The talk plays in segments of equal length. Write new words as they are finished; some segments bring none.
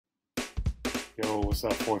Yo, what's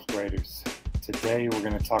up, fourth graders? Today we're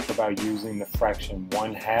going to talk about using the fraction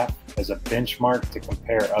 1/2 as a benchmark to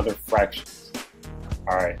compare other fractions.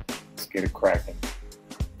 Alright, let's get it cracking.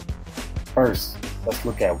 First, let's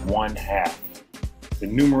look at 1/2. The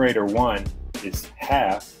numerator 1 is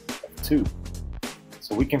half of 2.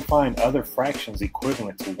 So we can find other fractions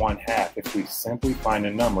equivalent to 1/2 if we simply find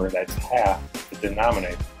a number that's half the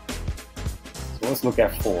denominator. So let's look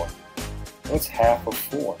at 4. What's half of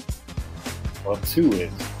 4? Well, 2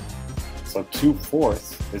 is. So 2/4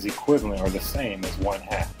 is equivalent or the same as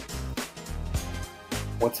 1/2.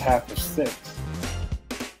 What's half of 6?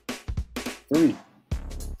 3.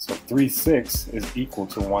 So 3/6 is equal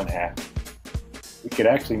to 1/2. We could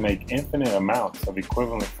actually make infinite amounts of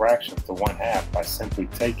equivalent fractions to 1/2 by simply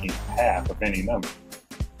taking half of any number.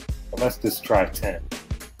 But let's just try 10.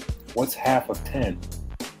 What's half of 10?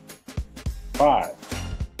 5.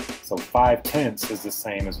 So 5/10 is the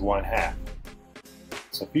same as 1/2.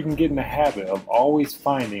 So if you can get in the habit of always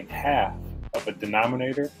finding half of a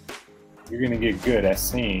denominator, you're going to get good at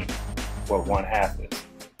seeing what 1/2 is.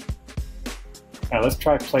 Now let's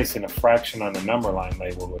try placing a fraction on the number line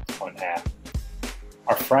labeled with 1/2.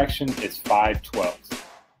 Our fraction is 5/12.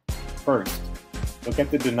 First, look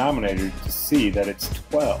at the denominator to see that it's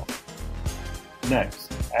 12.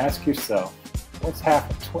 Next, ask yourself, what's half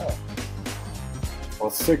of 12?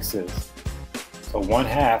 Well, 6 is. So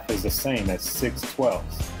 1/2 is the same as 6/12.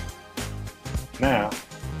 Now,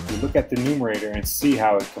 we look at the numerator and see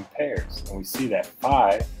how it compares, and we see that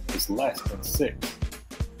 5 is less than 6.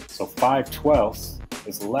 So 5/12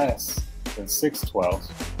 is less than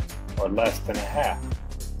 6/12, or less than a half.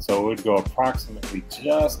 So it would go approximately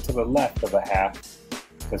just to the left of a half,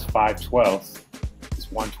 because 5/12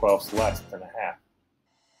 is 1/12 less than a half.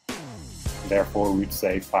 Therefore, we'd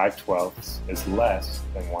say 5/12 is less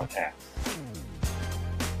than 1/2.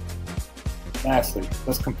 Lastly,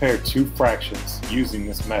 let's compare two fractions using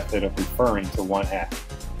this method of referring to 1/2.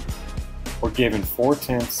 We're given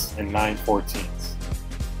 4/10 and 9/14.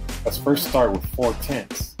 Let's first start with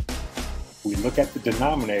 4/10. We look at the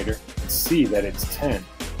denominator and see that it's 10.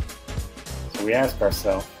 So we ask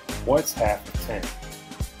ourselves, what's half of 10?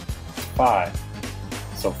 5.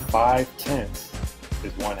 So 5/10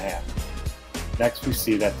 is 1/2. Next we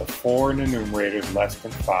see that the 4 in the numerator is less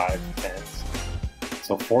than 5/10.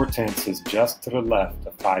 So 4/10 is just to the left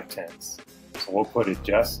of 5/10. So we'll put it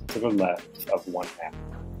just to the left of 1/2.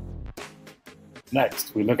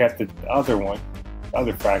 Next, we look at the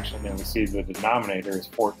other fraction, and we see the denominator is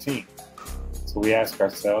 14. So we ask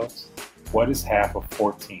ourselves, what is half of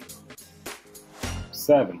 14?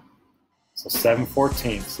 7. So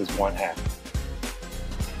 7/14 is 1/2.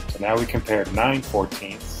 So now we compare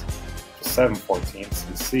 9/14 to 7/14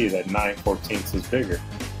 and see that 9/14 is bigger.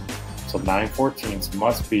 So 9/14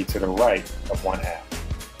 must be to the right of 1/2.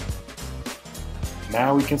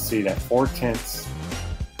 Now we can see that 4/10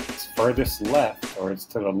 is furthest left, or it's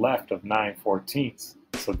to the left of 9/14.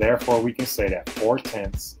 So therefore we can say that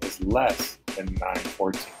 4/10 is less than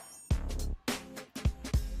 9/14.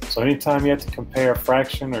 So anytime you have to compare a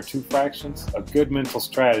fraction or two fractions, a good mental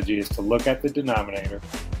strategy is to look at the denominator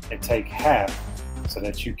and take half so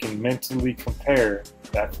that you can mentally compare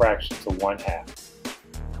that fraction to 1/2.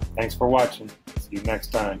 Thanks for watching. See you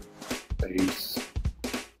next time. Peace.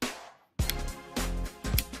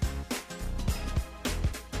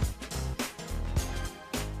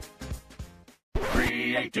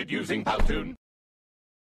 Created using Powtoon.